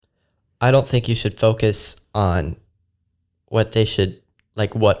I don't think you should focus on what they should,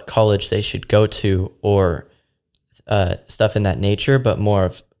 like what college they should go to or stuff in that nature, but more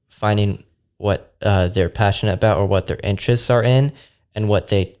of finding what they're passionate about or what their interests are in and what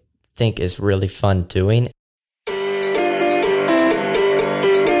they think is really fun doing.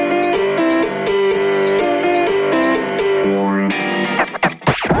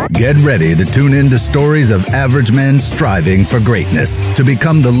 Get ready to tune into stories of average men striving for greatness to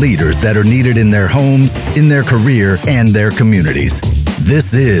become the leaders that are needed in their homes, in their career, and their communities.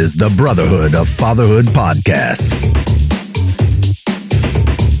 This is the Brotherhood of Fatherhood podcast.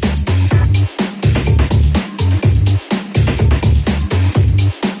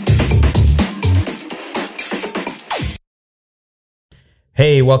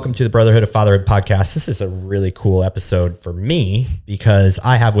 Hey, welcome to the Brotherhood of Fatherhood podcast. This is a really cool episode for me because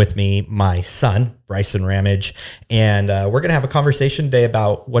I have with me my son, Bryson Ramage, and we're going to have a conversation today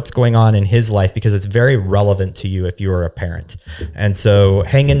about what's going on in his life because it's very relevant to you if you are a parent. And so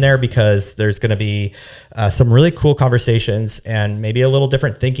hang in there because there's going to be some really cool conversations and maybe a little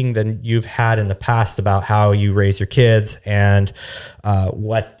different thinking than you've had in the past about how you raise your kids and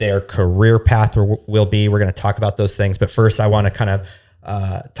what their career path will be. We're going to talk about those things. But first, I want to kind of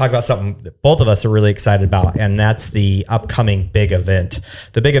talk about something that both of us are really excited about, and that's the upcoming big event.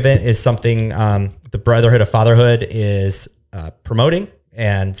 The big event is something the Brotherhood of Fatherhood is promoting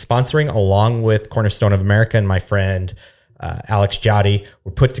and sponsoring along with Cornerstone of America and my friend Alex Jowdy.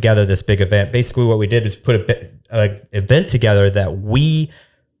 We put together this big event. Basically what we did is put an event together that we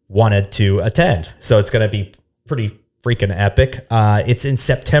wanted to attend. So it's going to be pretty freaking epic. It's in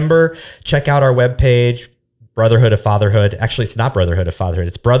September. Check out our webpage, Brotherhood of Fatherhood. Actually, it's not Brotherhood of Fatherhood.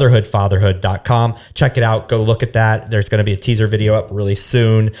 It's brotherhoodfatherhood.com. Check it out. Go look at that. There's going to be a teaser video up really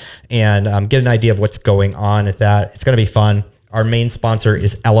soon and get an idea of what's going on at that. It's going to be fun. Our main sponsor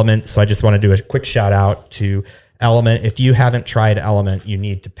is Element. So I just want to do a quick shout out to Element. If you haven't tried Element, you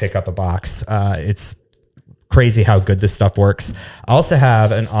need to pick up a box. It's crazy how good this stuff works. I also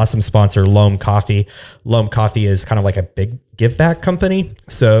have an awesome sponsor, Loam Coffee. Loam Coffee is kind of like a big give back company.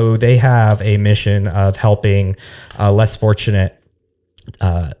 So they have a mission of helping less fortunate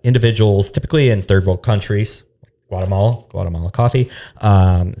individuals, typically in third world countries, Guatemala coffee,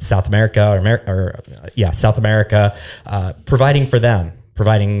 South America, South America, providing for them,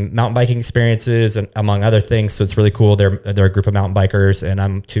 providing mountain biking experiences and among other things. So it's really cool. They're a group of mountain bikers and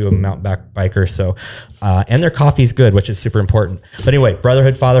I'm too a mountain biker. So, and their coffee is good, which is super important. But anyway,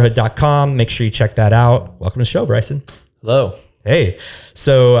 brotherhoodfatherhood.com. Make sure you check that out. Welcome to the show, Bryson. Hello. Hey.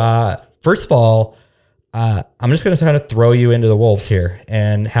 So, first of all, I'm just going to kind of throw you into the wolves here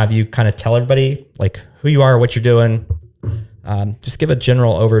and have you kind of tell everybody like who you are, what you're doing. Just give a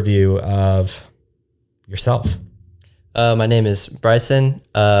general overview of yourself. My name is Bryson.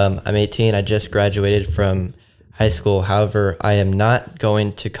 I'm 18. I just graduated from high school. However, I am not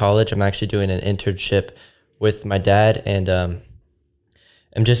going to college. I'm actually doing an internship with my dad, and I'm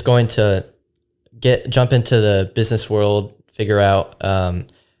just going to jump into the business world, figure out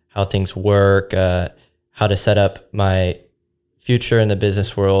how things work, how to set up my future in the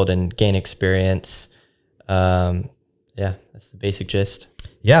business world, and gain experience. That's the basic gist.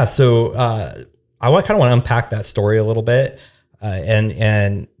 Yeah. So I kind of want to unpack that story a little bit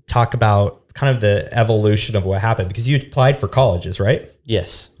and talk about kind of the evolution of what happened because you applied for colleges, right?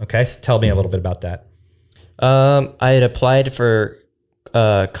 Yes. Okay. So tell me a little bit about that. I had applied for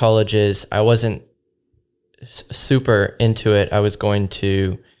colleges. I wasn't super into it. I was going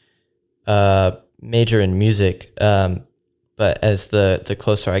to major in music. But as the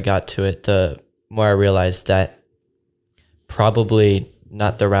closer I got to it, the more I realized that probably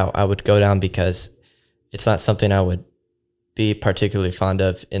not the route I would go down because it's not something I would be particularly fond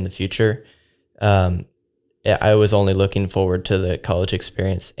of in the future. I was only looking forward to the college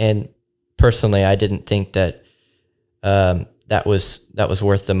experience, and personally, I didn't think that that was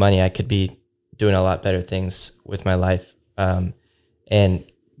worth the money. I could be doing a lot better things with my life and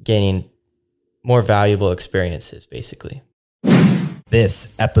gaining more valuable experiences, basically.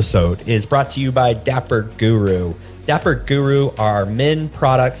 This episode is brought to you by Dapper Guru. Dapper Guru are men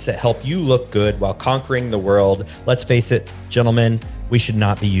products that help you look good while conquering the world. Let's face it, gentlemen, we should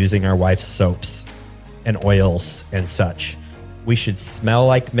not be using our wife's soaps and oils and such. We should smell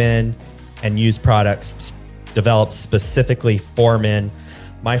like men and use products developed specifically for men.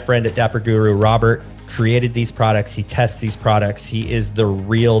 My friend at Dapper Guru, Robert, created these products. He tests these products. He is the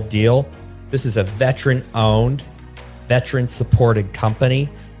real deal. This is a veteran-owned, veteran-supported company.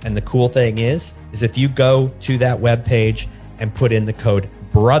 And the cool thing is if you go to that webpage and put in the code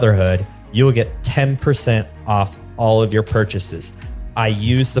BROTHERHOOD, you will get 10% off all of your purchases. I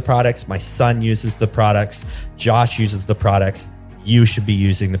use the products. My son uses the products. Josh uses the products. You should be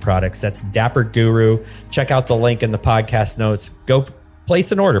using the products. That's Dapper Guru. Check out the link in the podcast notes. Go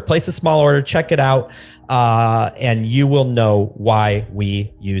place an order, place a small order, check it out, and you will know why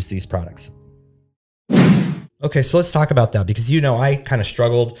we use these products. Okay, so let's talk about that because, I kind of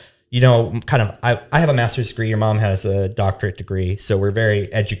struggled, I have a master's degree. Your mom has a doctorate degree. So we're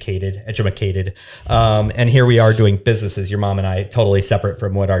very educated. And here we are doing businesses. Your mom and I totally separate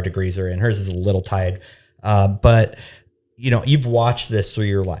from what our degrees are in. Hers is a little tied. But you've watched this through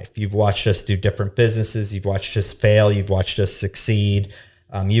your life. You've watched us do different businesses. You've watched us fail. You've watched us succeed.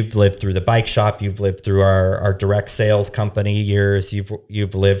 You've lived through the bike shop. You've lived through our direct sales company years.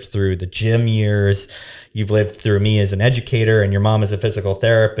 You've lived through the gym years. You've lived through me as an educator and your mom as a physical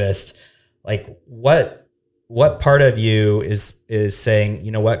therapist. Like what part of you is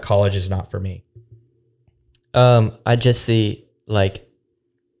saying, college is not for me? I just see like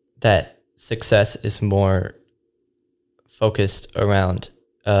that success is more focused around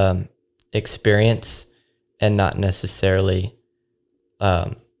experience and not necessarily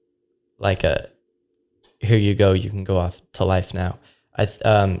like here you go, you can go off to life now.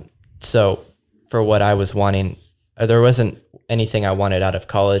 So for what I was wanting, there wasn't anything I wanted out of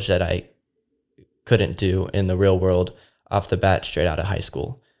college that I couldn't do in the real world off the bat straight out of high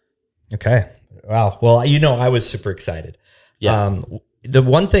school. Okay. Wow. Well, I was super excited. Yeah. The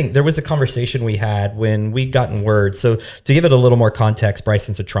one thing, there was a conversation we had when we gotten word. So to give it a little more context,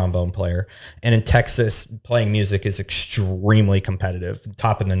 Bryson's a trombone player, and in Texas, playing music is extremely competitive,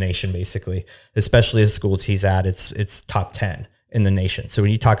 top in the nation, basically, especially the schools he's at. It's top 10 in the nation. So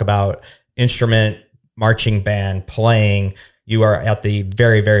when you talk about instrument, marching band, playing, you are at the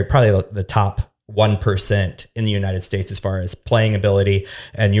very, very, probably the top 1% in the United States as far as playing ability.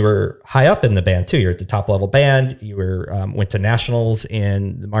 And you were high up in the band too. You're at the top level band. You went to nationals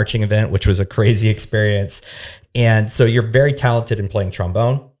in the marching event, which was a crazy experience. And so you're very talented in playing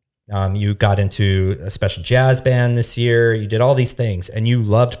trombone. You got into a special jazz band this year. You did all these things and you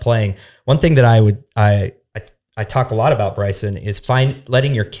loved playing. One thing that I talk a lot about, Bryson, is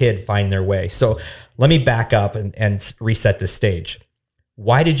letting your kid find their way. So let me back up and reset the stage.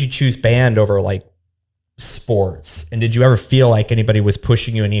 Why did you choose band over like sports? And did you ever feel like anybody was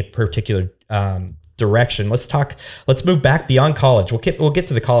pushing you in any particular direction? Let's move back beyond college. We'll get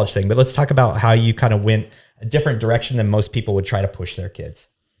to the college thing, but let's talk about how you kind of went a different direction than most people would try to push their kids.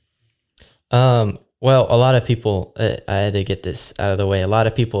 Well, a lot of people, I had to get this out of the way. A lot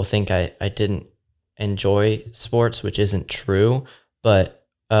of people think I didn't enjoy sports, which isn't true. But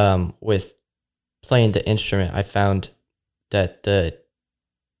with playing the instrument, I found that the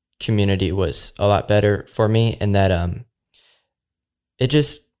community was a lot better for me, and that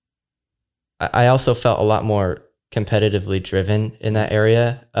I also felt a lot more competitively driven in that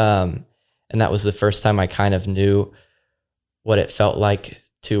area, and that was the first time I kind of knew what it felt like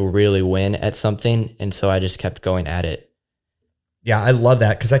to really win at something, and so I just kept going at it. Yeah, I love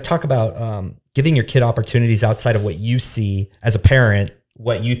that because I talk about giving your kid opportunities outside of what you see as a parent,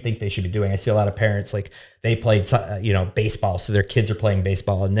 what you think they should be doing. I see a lot of parents, like they played, baseball. So their kids are playing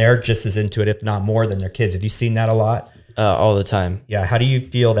baseball and they're just as into it, if not more than their kids. Have you seen that a lot? All the time. Yeah. How do you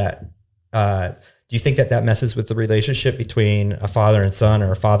feel that, do you think that messes with the relationship between a father and son,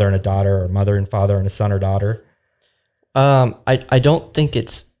 or a father and a daughter, or mother and father and a son or daughter? I don't think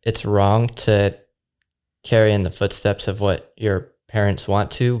it's wrong to carry in the footsteps of what your parents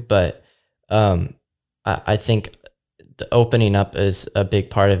want to, but I think the opening up is a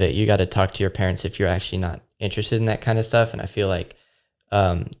big part of it. You got to talk to your parents if you're actually not interested in that kind of stuff. And I feel like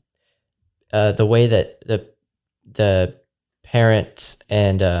the way that the parents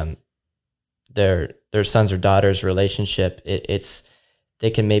and their sons or daughters relationship, they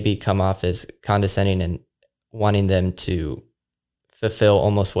can maybe come off as condescending and wanting them to fulfill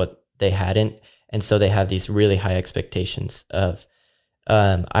almost what they hadn't. And so they have these really high expectations of,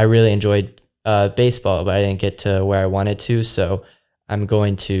 I really enjoyed baseball, but I didn't get to where I wanted to. So I'm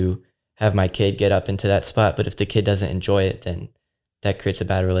going to have my kid get up into that spot. But if the kid doesn't enjoy it, then that creates a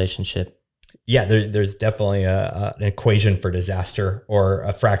bad relationship. Yeah, there's definitely an equation for disaster or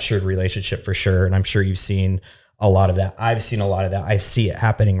a fractured relationship for sure. And I'm sure you've seen a lot of that. I've seen a lot of that. I see it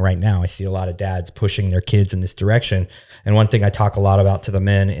happening right now. I see a lot of dads pushing their kids in this direction. And one thing I talk a lot about to the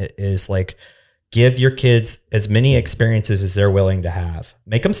men is like, give your kids as many experiences as they're willing to have.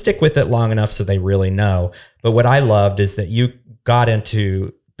 Make them stick with it long enough so they really know. But what I loved is that you got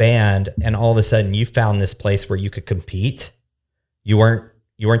into band and all of a sudden you found this place where you could compete. You weren't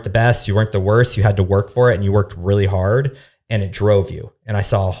the best, you weren't the worst, you had to work for it and you worked really hard. and it drove you. And I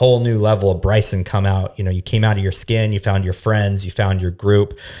saw a whole new level of Bryson come out. You know, you came out of your skin, you found your friends, you found your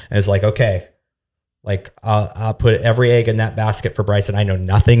group. And it's like, okay, like I'll put every egg in that basket for Bryson. I know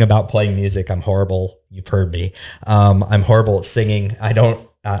nothing about playing music. I'm horrible. You've heard me. I'm horrible at singing. I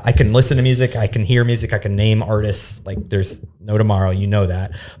can listen to music. I can hear music. I can name artists. Like there's no tomorrow, you know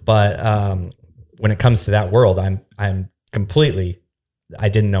that. But when it comes to that world, I'm completely, I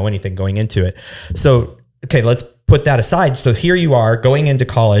didn't know anything going into it. So, okay, let's put that aside. So here you are going into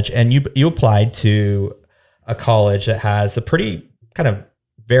college, and you applied to a college that has a pretty kind of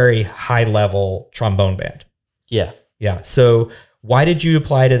very high level trombone band. Yeah. Yeah. So why did you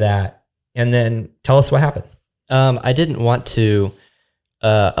apply to that? And then tell us what happened. I didn't want to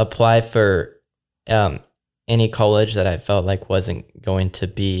apply for any college that I felt like wasn't going to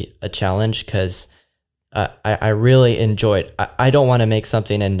be a challenge, because I really enjoyed. I don't want to make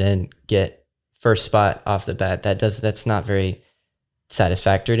something and then get first spot off the bat. That's not very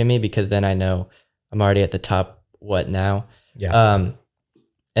satisfactory to me, because then I know I'm already at the top. What now? Yeah.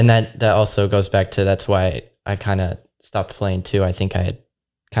 And that also goes back to, that's why I kind of stopped playing too. I think I had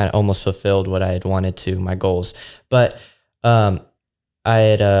kind of almost fulfilled what I had wanted to, my goals. But I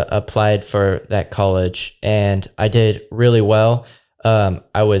had applied for that college, and I did really well.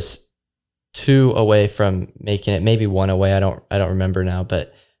 I was 2 away from making it, maybe 1 away. I don't remember now,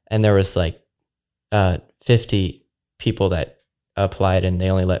 and there was like 50 people that applied, and they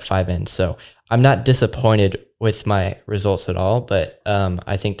only let 5 in. So I'm not disappointed with my results at all, but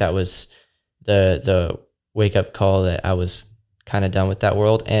I think that was the wake up call that I was kind of done with that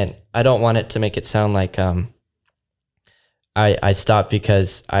world. And I don't want it to make it sound like I stopped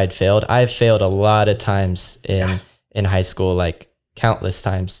because I had failed. I've failed a lot of times in high school, like countless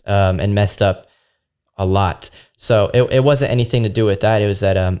times, and messed up a lot. So it wasn't anything to do with that. It was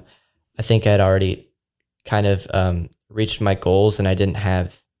that I think I had already kind of reached my goals, and I didn't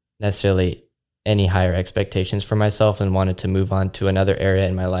have necessarily any higher expectations for myself, and wanted to move on to another area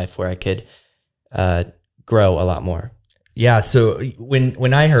in my life where I could grow a lot more. Yeah. So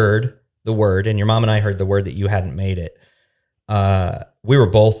when I heard the word, and your mom and I heard the word that you hadn't made it, we were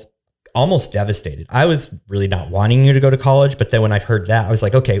both almost devastated. I was really not wanting you to go to college, but then when I heard that, I was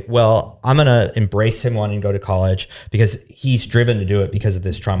like, okay, well, I'm going to embrace him wanting to go to college because he's driven to do it because of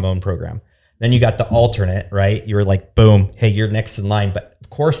this trombone program. Then you got the alternate, right? You were like, boom, hey, you're next in line. But of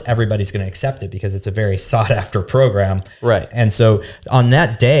course, everybody's going to accept it because it's a very sought after program. Right. And so on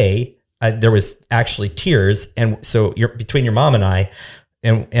that day, there was actually tears. And so between your mom and I,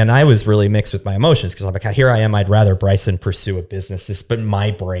 and I was really mixed with my emotions, because I'm like, here I am. I'd rather Bryson pursue a business, but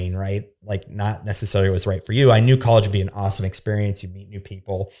my brain, right? Like not necessarily was right for you. I knew college would be an awesome experience. You'd meet new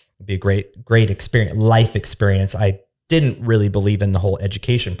people. It'd be a great experience, life experience. I didn't really believe in the whole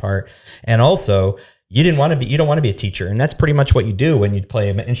education part. And also you don't want to be a teacher. And that's pretty much what you do when you play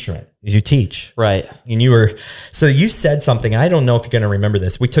an instrument, is you teach. Right. And so you said something, I don't know if you're going to remember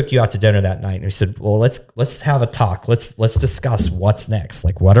this. We took you out to dinner that night, and we said, well, let's have a talk. Let's discuss what's next.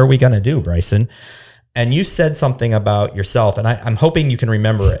 Like, what are we going to do, Bryson? And you said something about yourself, and I'm hoping you can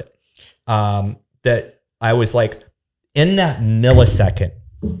remember it. That I was like, in that millisecond,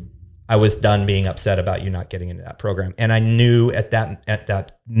 I was done being upset about you not getting into that program. And I knew at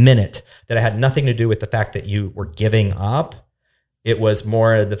that minute that it had nothing to do with the fact that you were giving up. It was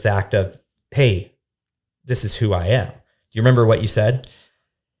more the fact of, hey, this is who I am. Do you remember what you said?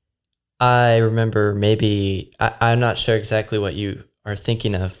 I remember maybe, I'm not sure exactly what you are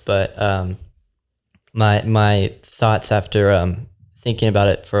thinking of, but my thoughts after thinking about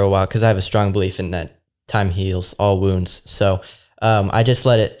it for a while, because I have a strong belief in that time heals all wounds. So I just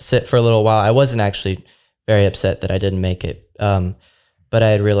let it sit for a little while. I wasn't actually very upset that I didn't make it, but I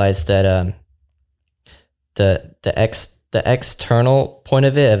had realized that the external point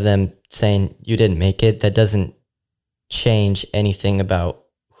of it, of them saying you didn't make it, that doesn't change anything about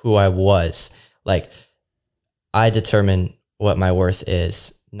who I was. Like, I determine what my worth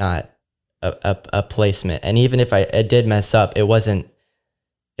is, not a placement. And even if I did mess up, it wasn't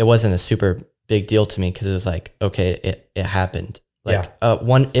a super big deal to me, because it was like, okay, it happened. Like,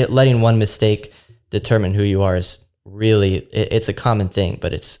 letting one mistake determine who you are is really, it's a common thing,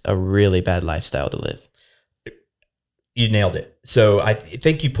 but it's a really bad lifestyle to live. You nailed it. So I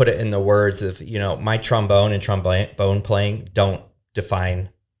think you put it in the words of, my trombone and trombone playing don't define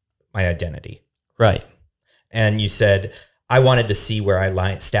my identity. Right. And you said, I wanted to see where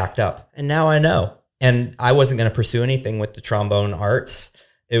I stacked up. And now I know. And I wasn't going to pursue anything with the trombone arts.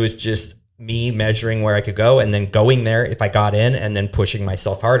 It was just me measuring where I could go, and then going there if I got in, and then pushing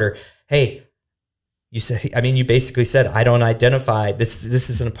myself harder. Hey, you basically said, I don't identify, this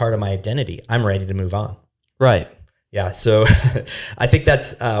isn't a part of my identity. I'm ready to move on. Right. Yeah. So I think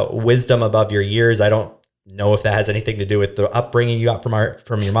that's wisdom above your years. I don't know if that has anything to do with the upbringing you got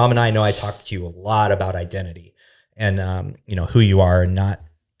from your mom and I. Know I talked to you a lot about identity and, who you are and not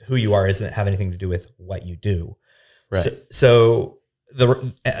who you are doesn't have anything to do with what you do. Right. So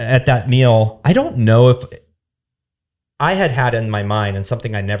at that meal, I don't know if I had in my mind, and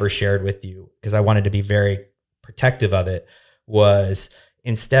something I never shared with you because I wanted to be very protective of it, was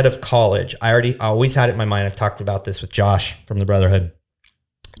instead of college, I always had it in my mind. I've talked about this with Josh from the Brotherhood.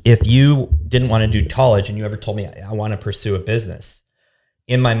 If you didn't want to do college and you ever told me I want to pursue a business,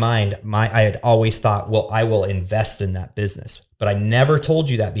 in my mind, I had always thought, well, I will invest in that business. But I never told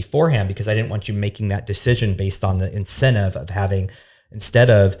you that beforehand because I didn't want you making that decision based on the incentive of having, instead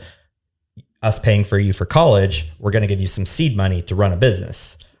of us paying for you for college, we're going to give you some seed money to run a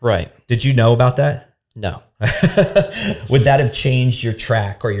business. Right. Did you know about that? No. Would that have changed your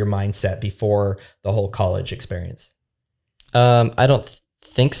track or your mindset before the whole college experience? I don't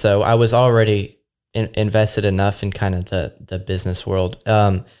think so. I was already invested enough in kind of the business world.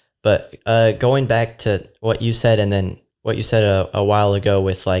 But going back to what you said, and then what you said a while ago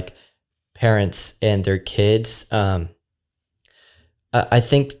with like parents and their kids, I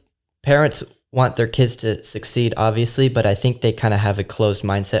think parents want their kids to succeed, obviously, but I think they kind of have a closed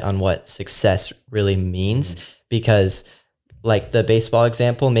mindset on what success really means. Because like the baseball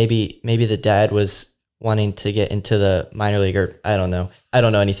example, maybe the dad was wanting to get into the minor league, or I don't know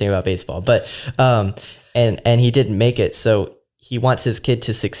anything about baseball, but and he didn't make it, so he wants his kid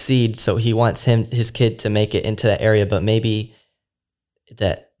to succeed, so he wants his kid to make it into that area, but maybe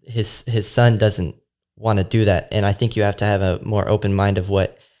that his son doesn't want to do that. And I think you have to have a more open mind of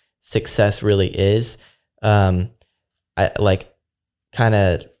what success really is. I like kind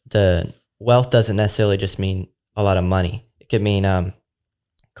of the wealth doesn't necessarily just mean a lot of money. It could mean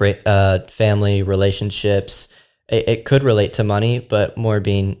great family relationships. It could relate to money, but more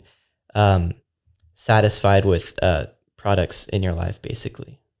being satisfied with products in your life,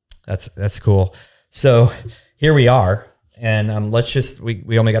 basically. That's cool. So here we are, and let's just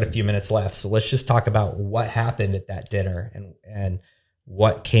we only got a few minutes left, so let's just talk about what happened at that dinner and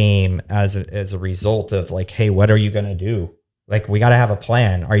what came as a result of like, hey, what are you gonna do? Like, we got to have a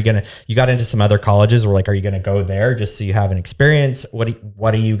plan. You got into some other colleges where like, are you going to go there just so you have an experience? What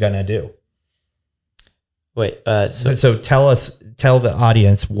are you going to do? Wait, so tell the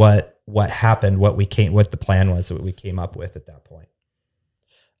audience what happened, what the plan was that we came up with at that point.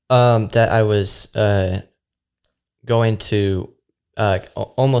 That I was going to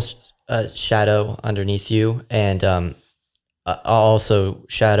almost shadow underneath you, and I'll also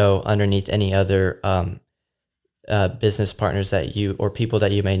shadow underneath any other business partners that you or people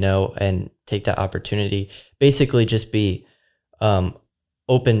that you may know, and take that opportunity. Basically, just be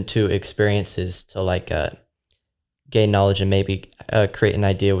open to experiences to like gain knowledge and maybe create an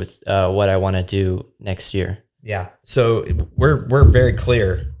idea with what I want to do next year. Yeah. So we're very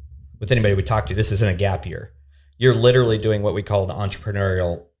clear with anybody we talk to. This isn't a gap year. You're literally doing what we call an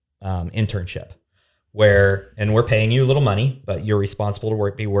entrepreneurial internship, and we're paying you a little money, but you're responsible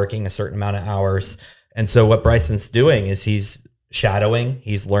to be working a certain amount of hours. And so what Bryson's doing is he's shadowing,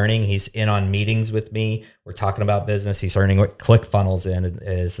 he's learning, he's in on meetings with me. We're talking about business. He's learning what ClickFunnels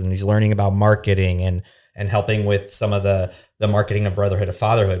is, and he's learning about marketing and helping with some of the marketing of Brotherhood of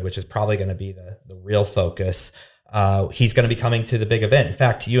Fatherhood, which is probably going to be the real focus. He's going to be coming to the big event. In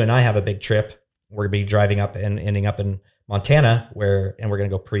fact, you and I have a big trip. We're going to be driving up and ending up in Montana and we're going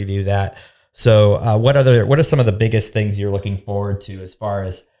to go preview that. So what are some of the biggest things you're looking forward to as far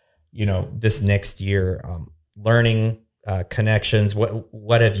as, this next year, learning, connections?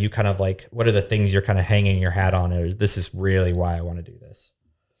 What have you kind of like, what are the things you're kind of hanging your hat on? Or this is really why I want to do this.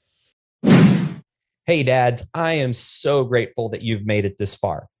 Hey dads, I am so grateful that you've made it this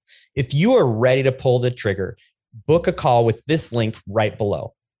far. If you are ready to pull the trigger, book a call with this link right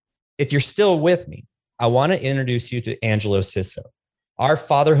below. If you're still with me, I want to introduce you to Angelo Sisso, our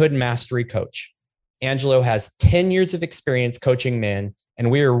fatherhood mastery coach. Angelo has 10 years of experience coaching men, and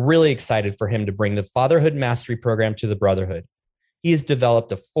we are really excited for him to bring the Fatherhood Mastery Program to the Brotherhood. He has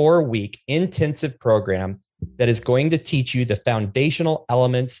developed a 4-week intensive program that is going to teach you the foundational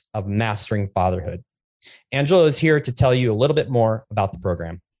elements of mastering fatherhood. Angelo is here to tell you a little bit more about the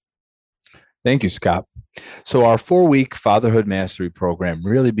program. Thank you, Scott. So our 4-week Fatherhood Mastery Program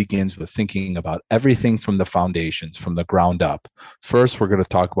really begins with thinking about everything from the foundations, from the ground up. First, we're going to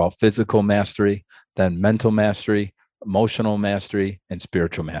talk about physical mastery, then mental mastery, emotional mastery, and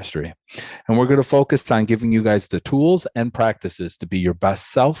spiritual mastery. And we're going to focus on giving you guys the tools and practices to be your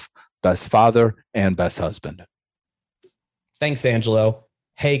best self, best father, and best husband. Thanks, Angelo.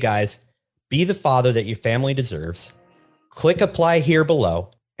 Hey, guys, be the father that your family deserves. Click apply here below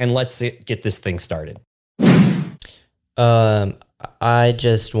and let's get this thing started. I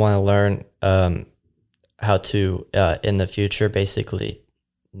just want to learn how to in the future basically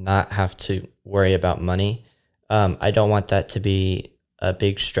not have to worry about money. I don't want that to be a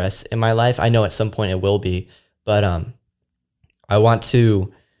big stress in my life. I know at some point it will be, but I want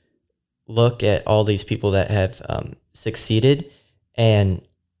to look at all these people that have succeeded and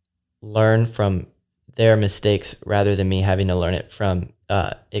learn from their mistakes rather than me having to learn it from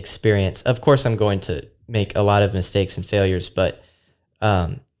experience. Of course, I'm going to make a lot of mistakes and failures, but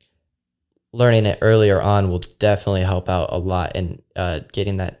learning it earlier on will definitely help out a lot in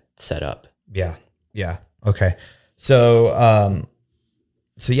getting that set up. Yeah. Yeah. Okay. So,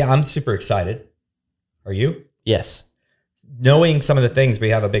 yeah, I'm super excited. Are you? Yes. Knowing some of the things, we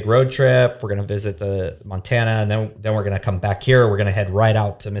have a big road trip. We're going to visit the Montana, and then we're going to come back here. We're going to head right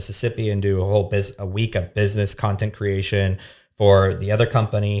out to Mississippi and do a week of business content creation for the other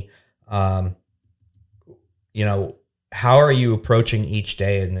company. How are you approaching each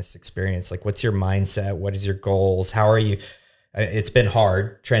day in this experience? Like, what's your mindset? What is your goals? How are you? It's been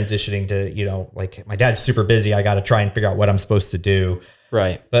hard transitioning to, like, my dad's super busy. I got to try and figure out what I'm supposed to do.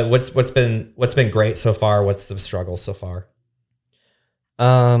 Right. But what's been great so far? What's the struggle so far?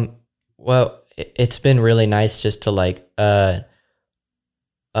 Well, it's been really nice just to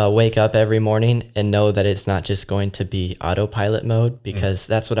wake up every morning and know that it's not just going to be autopilot mode, because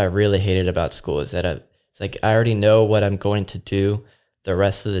that's what I really hated about school, is that it's like I already know what I'm going to do the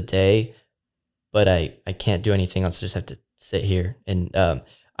rest of the day, but I can't do anything else. I just have to sit here. And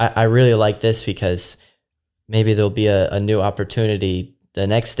I really like this because maybe there'll be a new opportunity the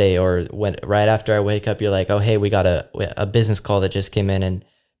next day, or right after I wake up, you're like, oh, hey, we got a business call that just came in, and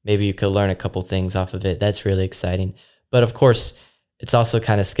maybe you could learn a couple things off of it. That's really exciting. But of course, it's also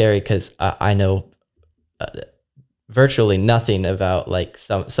kind of scary because I know virtually nothing about like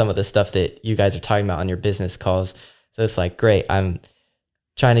some of the stuff that you guys are talking about on your business calls. So it's like, great, I'm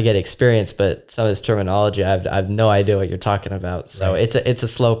trying to get experience, but some of this terminology, I have no idea what you're talking about. So Right. it's a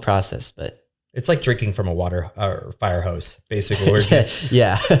slow process, but It's like drinking from a water or fire hose, basically. We're just,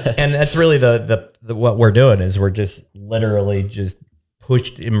 yeah. and that's really the what we're doing is we're just literally just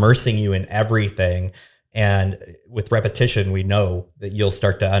immersing you in everything. And with repetition, we know that you'll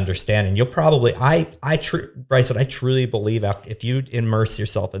start to understand, and you'll probably, Bryson, I truly believe if you immerse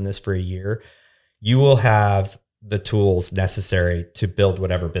yourself in this for a year, you will have the tools necessary to build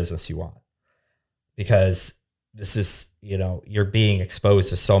whatever business you want, because this is, you're being exposed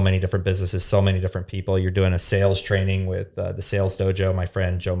to so many different businesses, so many different people. You're doing a sales training with the Sales Dojo, my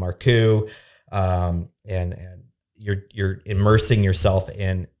friend Joe Marcoux, and you're immersing yourself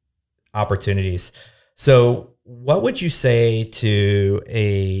in opportunities. So what would you say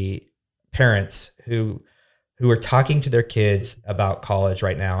to parents who are talking to their kids about college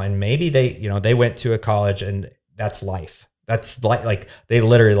right now, and maybe they went to a college and that's life. That's like they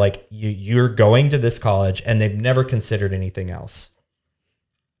literally like you're going to this college and they've never considered anything else.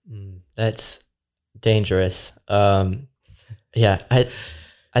 That's dangerous. Yeah,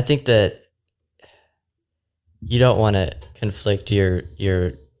 I think that you don't want to conflict your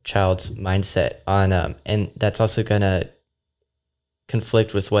child's mindset on and that's also going to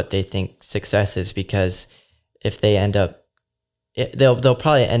conflict with what they think success is, because if they end up they'll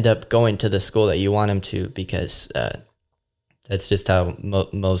probably end up going to the school that you want them to, because that's just how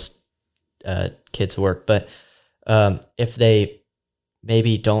most kids work. But if they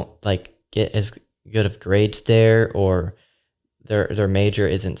maybe don't like get as good of grades there, or their major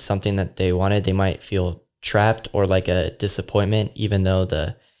isn't something that they wanted, they might feel trapped or like a disappointment, even though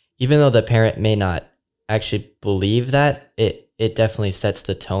the parent may not actually believe that. It definitely sets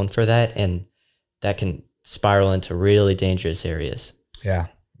the tone for that, and that can spiral into really dangerous areas. Yeah.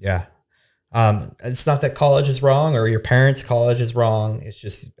 Yeah. It's not that college is wrong or your parents' college is wrong. It's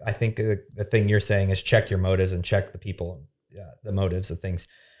just, I think the thing you're saying is check your motives and check the people, the motives of things,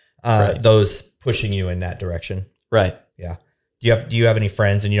 Right. those pushing you in that direction. Right. Yeah. Do you have any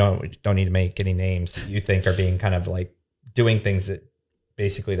friends, and you don't need to make any names, that you think are being kind of like doing things that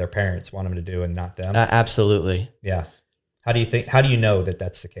basically their parents want them to do and not them? Absolutely. Yeah. How do you know that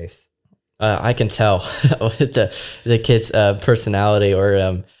that's the case? I can tell with the kid's personality,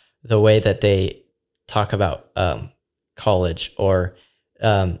 or the way that they talk about college, or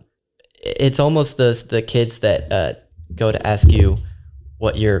it's almost the kids that go to ask you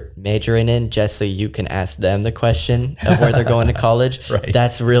what you're majoring in just so you can ask them the question of where they're going to college. Right.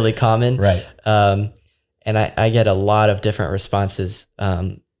 That's really common. Right. And I get a lot of different responses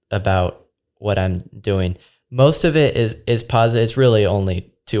about what I'm doing. Most of it is positive. It's really only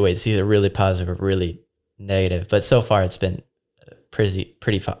two ways: either really positive or really negative, but so far it's been pretty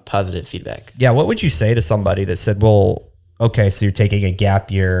positive feedback. Yeah. What would you say to somebody that said, well, okay, so you're taking a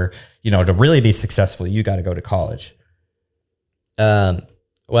gap year, to really be successful, you got to go to college?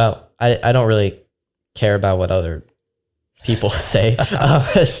 Well, I don't really care about what other people say.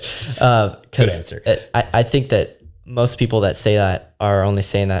 Good answer. I think that most people that say that are only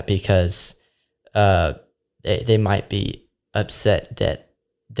saying that because they might be upset that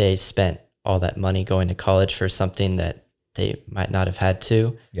they spent all that money going to college for something that they might not have had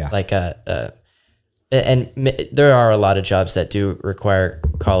to. Yeah. Like and there are a lot of jobs that do require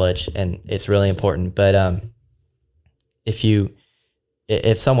college, and it's really important. But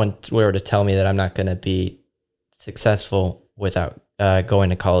if someone were to tell me that I'm not going to be successful without going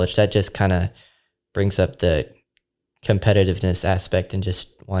to college, that just kind of brings up the competitiveness aspect and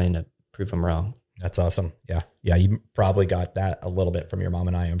just wanting to prove them wrong. That's awesome. Yeah. Yeah. You probably got that a little bit from your mom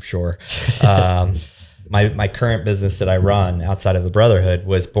and I, I'm sure. My current business that I run outside of the Brotherhood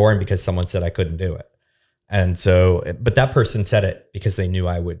was born because someone said I couldn't do it. And so, but that person said it because they knew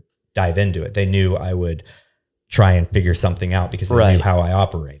I would dive into it. They knew I would try and figure something out because they knew how I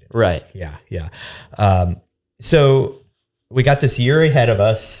operated. Right. Yeah. Yeah. So we got this year ahead of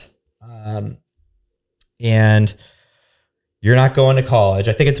us, and you're not going to college.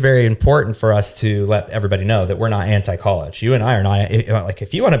 I think it's very important for us to let everybody know that we're not anti-college. You and I are not. Like,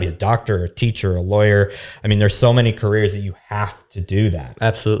 if you want to be a doctor, a teacher, a lawyer, I mean, there's so many careers that you have to do that.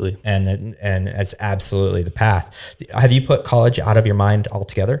 Absolutely. And it's absolutely the path. Have you put college out of your mind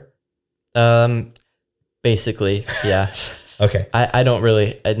altogether? Basically, yeah. Okay. I don't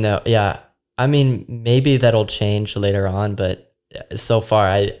really know. Yeah. I mean, maybe that'll change later on, but so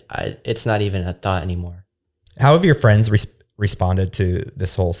far it's not even a thought anymore. How have your friends responded to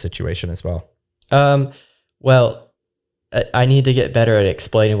this whole situation as well? Well, I need to get better at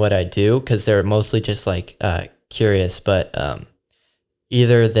explaining what I do, because they're mostly just like curious, but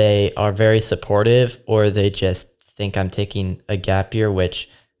either they are very supportive or they just think I'm taking a gap year, which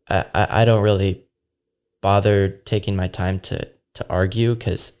I don't really bother taking my time to argue,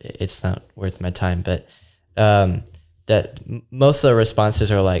 because it's not worth my time. But that most of the responses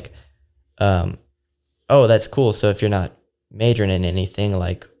are like, oh, that's cool. So if you're not majoring in anything,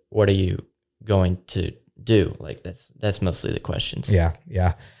 like, what are you going to do? Like, that's mostly the questions. Yeah.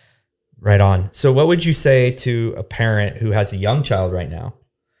 Yeah. Right on. So what would you say to a parent who has a young child right now?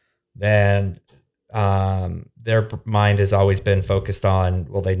 Then their mind has always been focused on,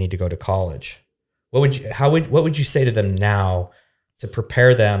 well, they need to go to college. What would you say to them now to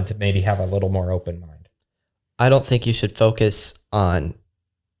prepare them to maybe have a little more open mind? I don't think you should focus on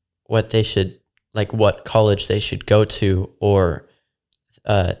what they should, like what college they should go to or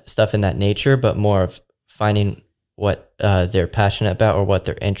stuff in that nature, but more of finding what they're passionate about or what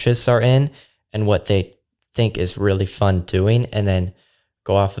their interests are in and what they think is really fun doing, and then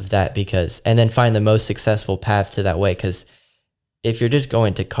go off of that, and then find the most successful path to that way. Because if you're just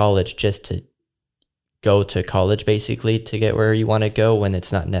going to college just to go to college, basically to get where you want to go when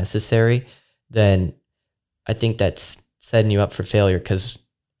it's not necessary, then I think that's setting you up for failure, because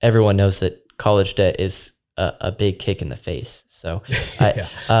everyone knows that college debt is a big kick in the face. So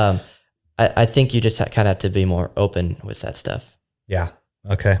I think you just kind of have to be more open with that stuff. Yeah.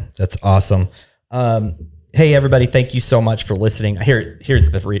 Okay. That's awesome. Hey everybody, thank you so much for listening. Here's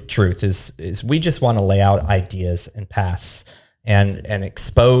the truth is we just want to lay out ideas and paths and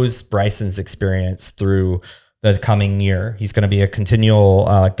expose Bryson's experience through the coming year. He's going to be a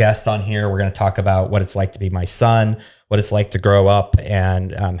continual guest on here. We're going to talk about what it's like to be my son, what it's like to grow up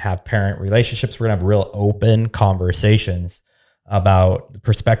and have parent relationships. We're going to have real open conversations about the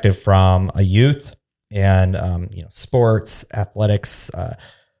perspective from a youth and sports, athletics,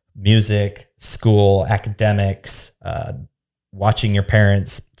 music, school, academics, watching your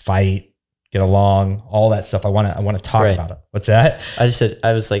parents fight, get along, all that stuff. I want to talk about it. What's that?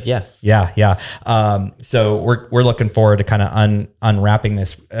 I was like, yeah. So we're looking forward to kind of unwrapping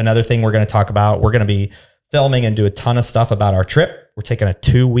this. Another thing we're going to talk about, we're going to be filming and do a ton of stuff about our trip. We're taking a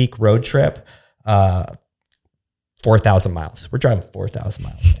 2-week road trip, 4,000 miles. We're driving 4,000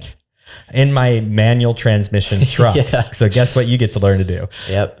 miles in my manual transmission truck. Yeah. So guess what you get to learn to do?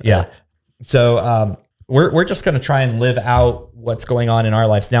 Yep. Yeah. So, we're just going to try and live out what's going on in our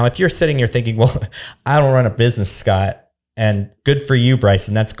lives. Now, if you're sitting here thinking, well, I don't run a business, Scott, and good for you,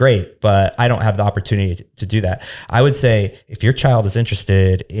 Bryson, that's great, but I don't have the opportunity to do that. I would say if your child is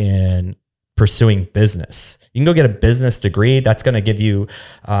interested in pursuing business. You can go get a business degree. That's going to give you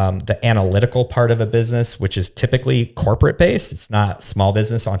the analytical part of a business, which is typically corporate based. It's not small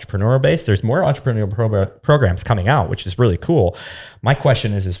business entrepreneur based. There's more entrepreneurial programs coming out, which is really cool. My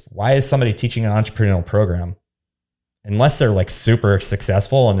question is why is somebody teaching an entrepreneurial program? Unless they're like super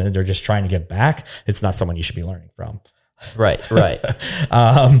successful and they're just trying to give back, it's not someone you should be learning from. Right.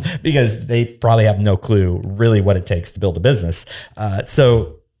 Because they probably have no clue really what it takes to build a business.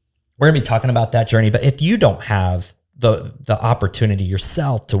 So we're going to be talking about that journey. But if you don't have the opportunity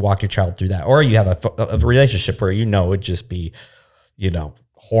yourself to walk your child through that, or you have a relationship where it'd just be,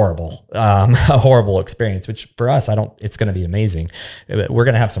 horrible, a horrible experience, which for us, it's going to be amazing. We're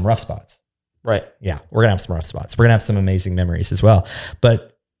going to have some rough spots. Right. Yeah, we're going to have some rough spots. We're going to have some amazing memories as well.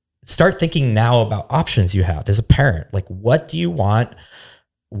 But start thinking now about options you have as a parent. Like, what do you want?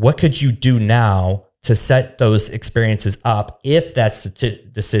 What could you do now to set those experiences up if that's the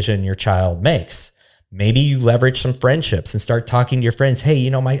decision your child makes? Maybe you leverage some friendships and start talking to your friends. Hey,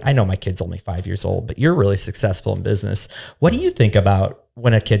 I know my kid's only 5 years old, but you're really successful in business. What do you think about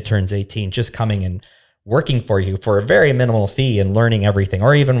when a kid turns 18, just coming and working for you for a very minimal fee and learning everything,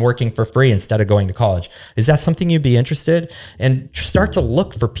 or even working for free instead of going to college? Is that something you'd be interested in? And start to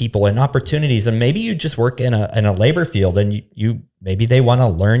look for people and opportunities. And maybe you just work in a labor field and maybe they want to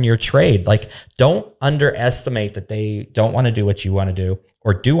learn your trade. Like, don't underestimate that they don't want to do what you want to do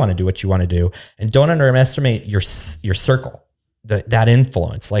or do want to do what you want to do. And don't underestimate your circle, that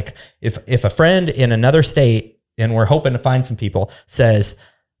influence. Like if a friend in another state, and we're hoping to find some people, says,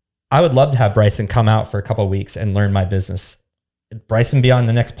 I would love to have Bryson come out for a couple of weeks and learn my business. Bryson be on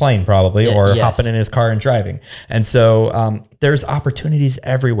the next plane probably, or hopping in his car and driving. And so there's opportunities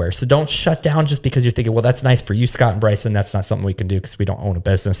everywhere. So don't shut down just because you're thinking, well, that's nice for you, Scott and Bryson. That's not something we can do because we don't own a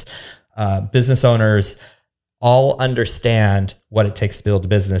business. Business owners all understand what it takes to build a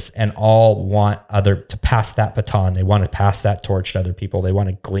business and all want to pass that baton. They want to pass that torch to other people. They want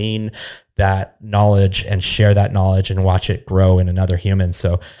to glean that knowledge and share that knowledge and watch it grow in another human.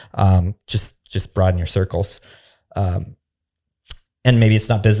 So just broaden your circles. And maybe it's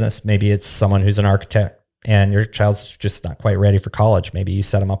not business. Maybe it's someone who's an architect and your child's just not quite ready for college. Maybe you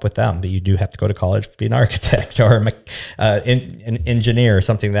set them up with them, but you do have to go to college to be an architect or an engineer or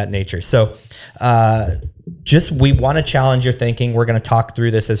something of that nature. So we want to challenge your thinking. We're going to talk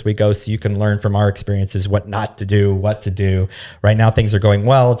through this as we go so you can learn from our experiences, what not to do, what to do. Right now, things are going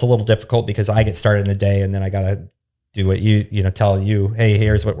well. It's a little difficult because I get started in the day and then I got to do what tell you, hey,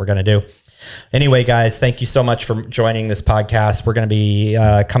 here's what we're going to do. Anyway, guys, thank you so much for joining this podcast. We're going to be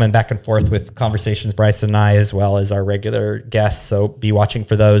coming back and forth with conversations, Bryson and I, as well as our regular guests. So be watching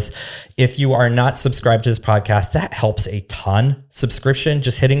for those. If you are not subscribed to this podcast, that helps a ton. Subscription,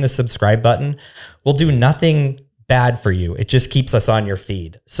 just hitting the subscribe button will do nothing bad for you. It just keeps us on your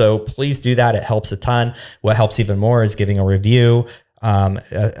feed. So please do that. It helps a ton. What helps even more is giving a review,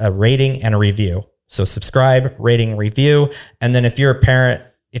 a rating and a review. So subscribe, rating, review. And then if you're a parent,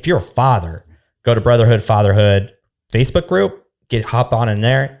 if you're a father, go to Brotherhood Fatherhood Facebook group, hop on in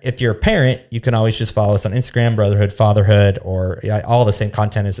there. If you're a parent, you can always just follow us on Instagram, Brotherhood Fatherhood, or all the same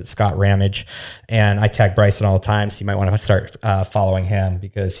content is at Scott Ramage. And I tag Bryson all the time. So you might want to start following him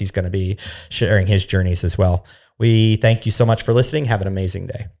because he's going to be sharing his journeys as well. We thank you so much for listening. Have an amazing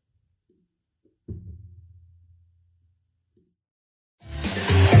day.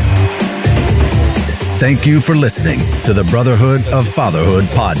 Thank you for listening to the Brotherhood of Fatherhood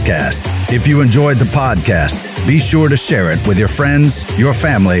podcast. If you enjoyed the podcast, be sure to share it with your friends, your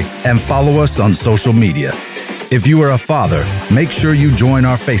family, and follow us on social media. If you are a father, make sure you join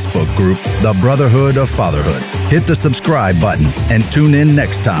our Facebook group, The Brotherhood of Fatherhood. Hit the subscribe button and tune in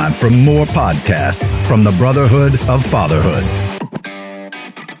next time for more podcasts from the Brotherhood of Fatherhood.